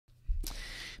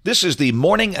This is the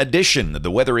morning edition of the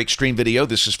Weather Xtreme video.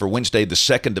 This is for Wednesday, the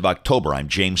 2nd of October. I'm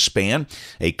James Spann.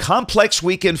 A complex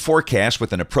weekend forecast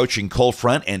with an approaching cold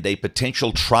front and a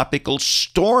potential tropical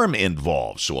storm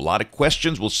involved. So a lot of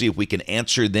questions. We'll see if we can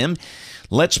answer them.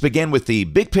 Let's begin with the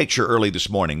big picture early this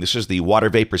morning. This is the water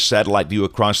vapor satellite view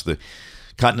across the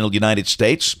continental United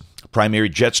States. Primary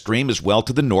jet stream is well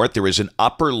to the north. There is an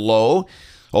upper low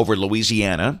over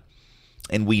Louisiana.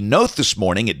 And we note this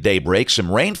morning at daybreak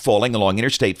some rain falling along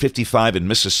Interstate 55 in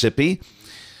Mississippi.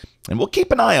 And we'll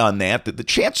keep an eye on that the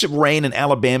chance of rain in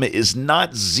Alabama is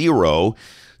not zero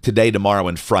today, tomorrow,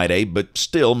 and Friday. But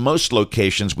still, most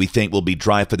locations we think will be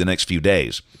dry for the next few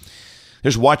days.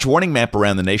 There's a watch warning map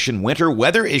around the nation. Winter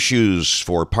weather issues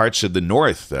for parts of the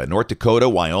north, North Dakota,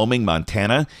 Wyoming,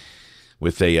 Montana,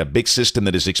 with a big system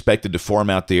that is expected to form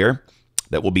out there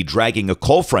that will be dragging a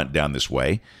cold front down this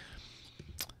way.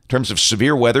 In terms of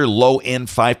severe weather, low end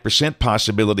 5%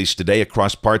 possibilities today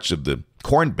across parts of the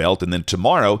Corn Belt. And then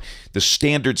tomorrow, the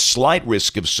standard slight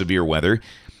risk of severe weather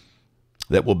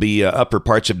that will be upper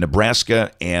parts of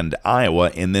Nebraska and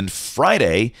Iowa. And then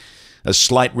Friday, a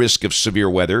slight risk of severe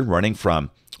weather running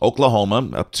from Oklahoma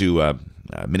up to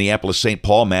Minneapolis, St.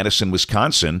 Paul, Madison,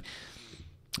 Wisconsin.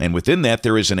 And within that,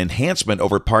 there is an enhancement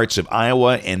over parts of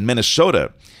Iowa and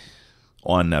Minnesota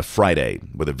on Friday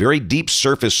with a very deep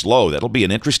surface low. That'll be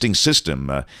an interesting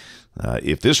system.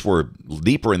 If this were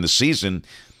deeper in the season,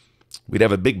 we'd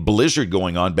have a big blizzard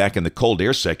going on back in the cold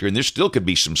air sector, and there still could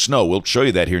be some snow. We'll show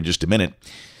you that here in just a minute.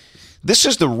 This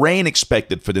is the rain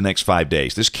expected for the next 5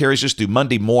 days. This carries us through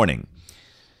Monday morning.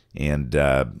 And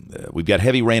we've got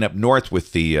heavy rain up north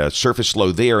with the surface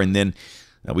low there, and then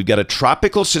we've got a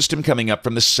tropical system coming up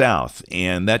from the south,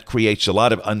 and that creates a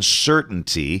lot of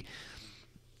uncertainty.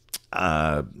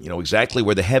 Exactly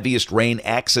where the heaviest rain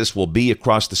axis will be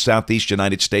across the southeast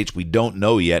United States, we don't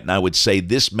know yet. And I would say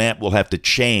this map will have to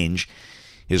change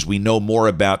as we know more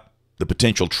about the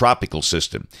potential tropical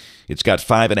system. It's got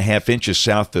 5.5 inches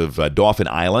south of Dauphin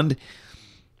Island.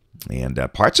 And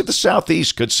parts of the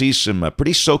southeast could see some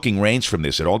pretty soaking rains from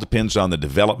this. It all depends on the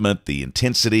development, the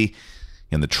intensity,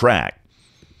 and the track.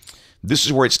 This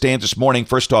is where it stands this morning.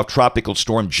 First off, Tropical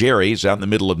Storm Jerry is out in the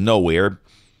middle of nowhere.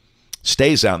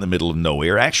 Stays out in the middle of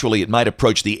nowhere. Actually, it might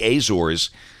approach the Azores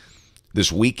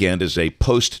this weekend as a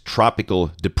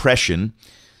post-tropical depression,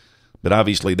 but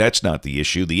obviously that's not the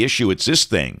issue. The issue, it's this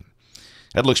thing.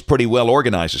 That looks pretty well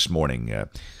organized this morning.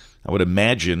 I would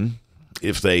imagine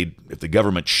if the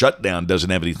government shutdown doesn't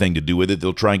have anything to do with it,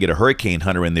 they'll try and get a hurricane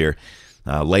hunter in there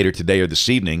later today or this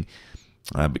evening.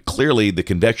 But clearly, the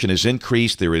convection has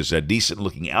increased. There is a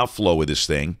decent-looking outflow with this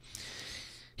thing.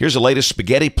 Here's the latest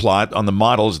spaghetti plot on the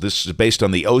models. This is based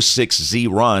on the 06Z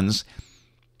runs.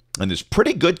 And there's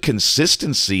pretty good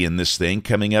consistency in this thing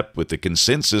coming up with the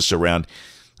consensus around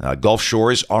Gulf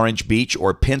Shores, Orange Beach,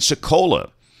 or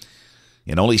Pensacola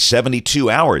in only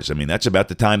 72 hours. I mean, that's about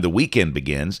the time the weekend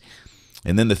begins.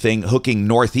 And then the thing hooking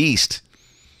northeast.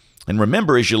 And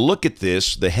remember, as you look at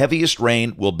this, the heaviest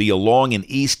rain will be along and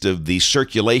east of the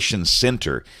circulation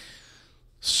center.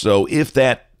 So if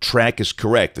that track is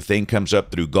correct, the thing comes up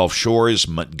through Gulf Shores,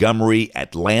 Montgomery,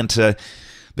 Atlanta.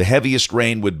 The heaviest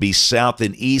rain would be south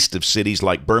and east of cities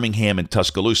like Birmingham and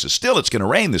Tuscaloosa. Still, it's going to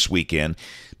rain this weekend,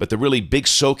 but the really big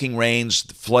soaking rains,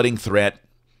 the flooding threat,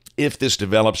 if this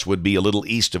develops, would be a little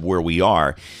east of where we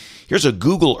are. Here's a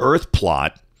Google Earth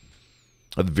plot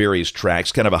of the various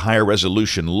tracks, kind of a higher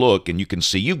resolution look, and you can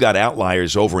see you've got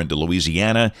outliers over into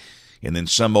Louisiana and then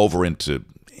some over into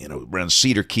around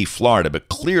Cedar Key, Florida, but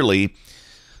clearly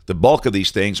the bulk of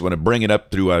these things want to bring it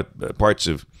up through parts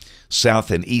of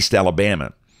South and East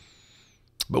Alabama.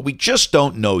 But we just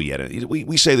don't know yet.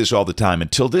 We say this all the time.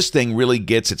 Until this thing really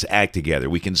gets its act together,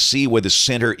 we can see where the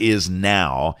center is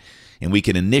now, and we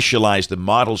can initialize the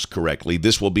models correctly.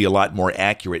 This will be a lot more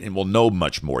accurate, and we'll know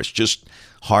much more. It's just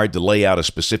hard to lay out a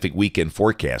specific weekend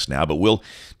forecast now, but we'll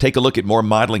take a look at more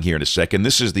modeling here in a second.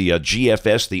 This is the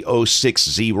GFS, the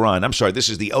 06Z run. I'm sorry, this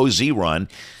is the OZ run,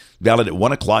 valid at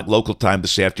 1 o'clock local time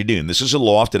this afternoon. This is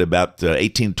aloft at about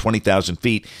 18,000 to 20,000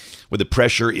 feet, where the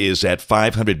pressure is at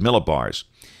 500 millibars.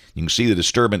 You can see the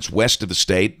disturbance west of the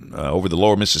state, over the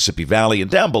lower Mississippi Valley,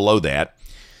 and down below that.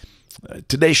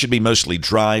 Today should be mostly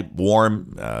dry,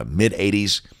 warm,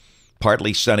 mid-80s,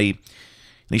 partly sunny.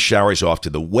 These showers off to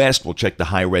the west. We'll check the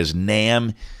high-res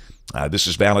NAM. This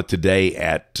is valid today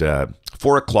at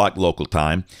 4 o'clock local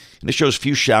time. And it shows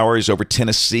few showers over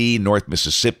Tennessee, North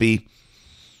Mississippi.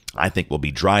 I think will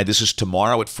be dry. This is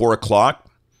tomorrow at 4 o'clock.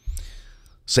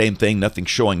 Same thing, nothing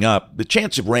showing up. The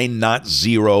chance of rain, not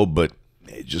zero, but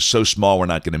just so small we're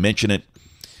not going to mention it.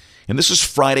 And this is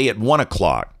Friday at 1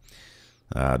 o'clock.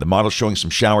 The model showing some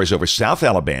showers over South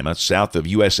Alabama, south of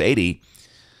US 80,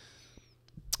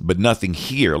 but nothing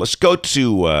here. Let's go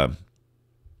to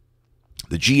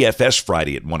the GFS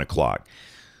Friday at 1 o'clock.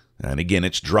 And again,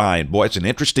 it's dry. And boy, it's an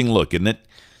interesting look, isn't it?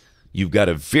 You've got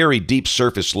a very deep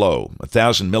surface low,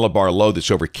 1,000 millibar low that's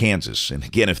over Kansas. And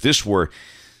again, if this were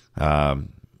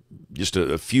just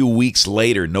a few weeks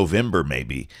later, November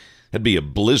maybe, that'd be a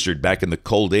blizzard back in the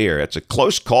cold air. That's a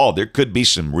close call. There could be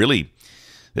some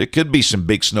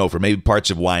big snow for maybe parts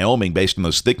of Wyoming based on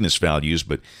those thickness values,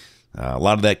 but a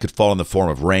lot of that could fall in the form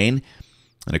of rain.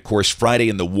 And of course, Friday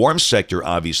in the warm sector,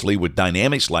 obviously, with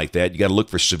dynamics like that, you got to look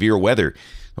for severe weather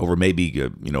over maybe,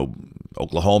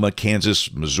 Oklahoma,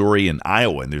 Kansas, Missouri, and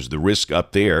Iowa, and there's the risk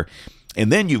up there. And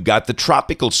then you've got the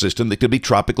tropical system that could be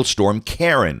Tropical Storm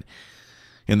Karen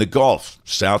in the Gulf,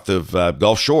 south of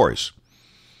Gulf Shores.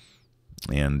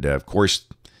 And, of course,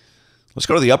 let's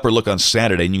go to the upper look on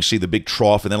Saturday, and you can see the big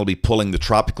trough, and then it'll be pulling the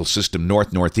tropical system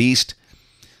north-northeast.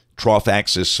 Trough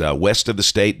axis west of the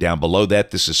state. Down below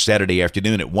that, this is Saturday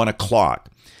afternoon at 1 o'clock.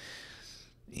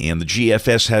 And the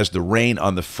GFS has the rain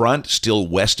on the front, still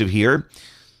west of here,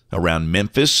 around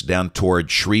Memphis, down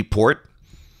toward Shreveport.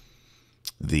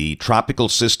 The tropical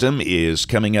system is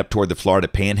coming up toward the Florida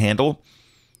Panhandle.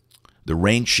 The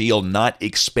rain shield not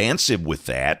expansive with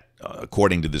that,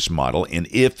 according to this model. And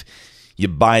if you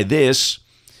buy this,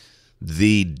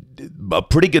 a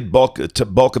pretty good bulk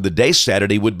of the day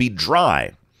Saturday would be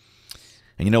dry.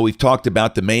 And, we've talked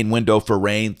about the main window for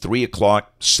rain, 3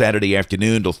 o'clock Saturday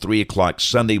afternoon till 3 o'clock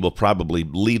Sunday. We'll probably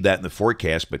leave that in the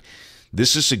forecast, but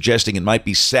this is suggesting it might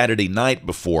be Saturday night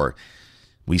before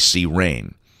we see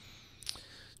rain.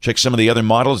 Check some of the other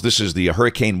models. This is the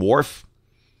Hurricane Wharf,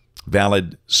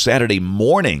 valid Saturday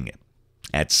morning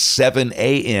at 7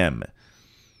 a.m.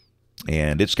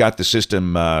 And it's got the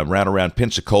system around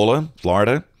Pensacola,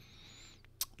 Florida.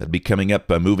 That'd be coming up,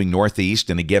 moving northeast.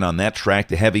 And again, on that track,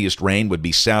 the heaviest rain would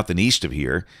be south and east of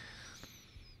here.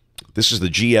 This is the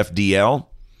GFDL.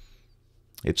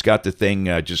 It's got the thing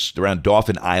just around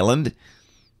Dauphin Island.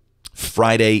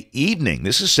 Friday evening.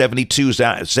 This is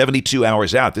 72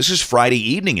 hours out. This is Friday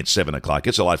evening at 7 o'clock.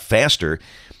 It's a lot faster.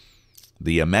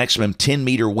 The maximum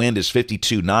 10-meter wind is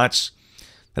 52 knots.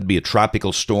 That'd be a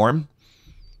tropical storm.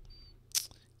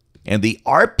 And the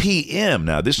RPM,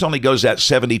 now this only goes out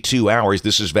 72 hours.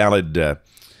 This is valid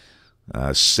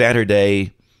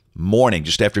Saturday morning,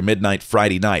 just after midnight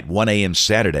Friday night, 1 a.m.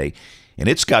 Saturday. And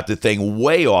it's got the thing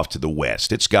way off to the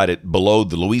west. It's got it below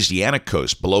the Louisiana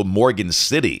coast, below Morgan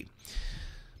City.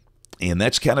 And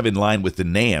that's kind of in line with the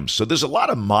NAMS. So there's a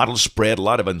lot of model spread, a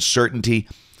lot of uncertainty.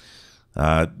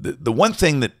 The one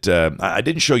thing that I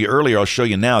didn't show you earlier, I'll show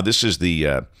you now. This is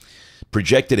the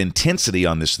projected intensity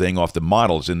on this thing off the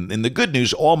models. And the good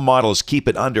news, all models keep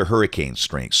it under hurricane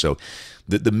strength. So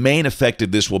the main effect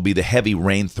of this will be the heavy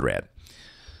rain threat.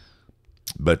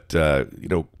 But,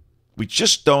 we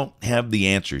just don't have the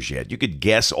answers yet. You could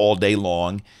guess all day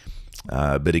long.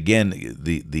 But again,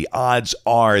 the odds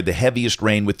are the heaviest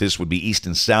rain with this would be east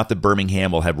and south of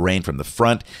Birmingham. We'll have rain from the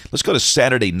front. Let's go to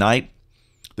Saturday night.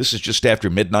 This is just after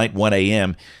midnight, 1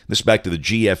 a.m. This is back to the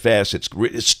GFS.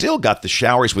 It's still got the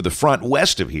showers with the front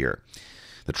west of here.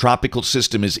 The tropical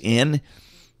system is in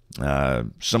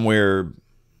somewhere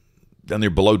down there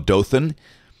below Dothan.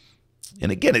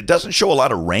 And again, it doesn't show a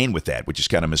lot of rain with that, which is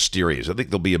kind of mysterious. I think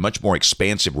there'll be a much more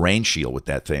expansive rain shield with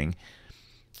that thing.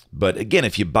 But again,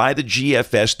 if you buy the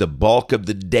GFS, the bulk of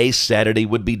the day Saturday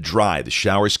would be dry. The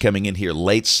showers coming in here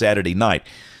late Saturday night.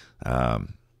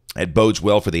 It bodes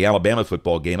well for the Alabama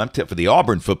football game. For the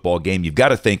Auburn football game, you've got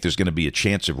to think there's going to be a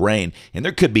chance of rain, and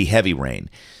there could be heavy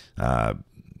rain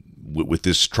with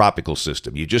this tropical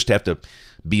system. You just have to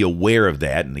be aware of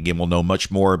that. And again, we'll know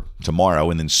much more tomorrow.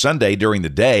 And then Sunday during the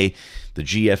day, the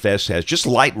GFS has just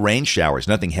light rain showers,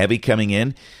 nothing heavy coming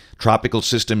in. Tropical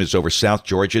system is over South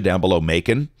Georgia, down below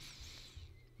Macon.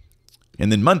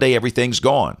 And then Monday, everything's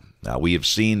gone. Now, we have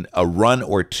seen a run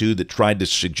or two that tried to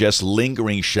suggest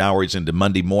lingering showers into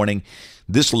Monday morning.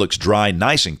 This looks dry,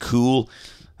 nice and cool.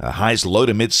 Highs low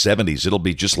to mid-70s. It'll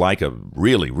be just like a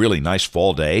really, really nice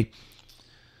fall day.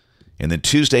 And then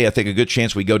Tuesday, I think a good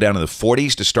chance we go down to the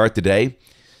 40s to start the day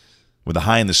with a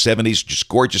high in the 70s. Just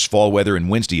gorgeous fall weather. And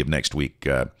Wednesday of next week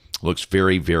looks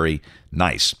very, very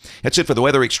nice. That's it for the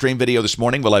Weather Xtreme video this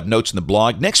morning. We'll have notes in the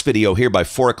blog. Next video here by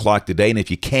 4 o'clock today. And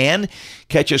if you can,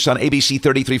 catch us on ABC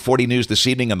 3340 News this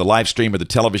evening on the live stream or the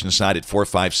television side at 4,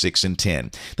 5, 6, and 10.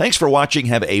 Thanks for watching.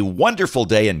 Have a wonderful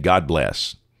day, and God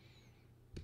bless.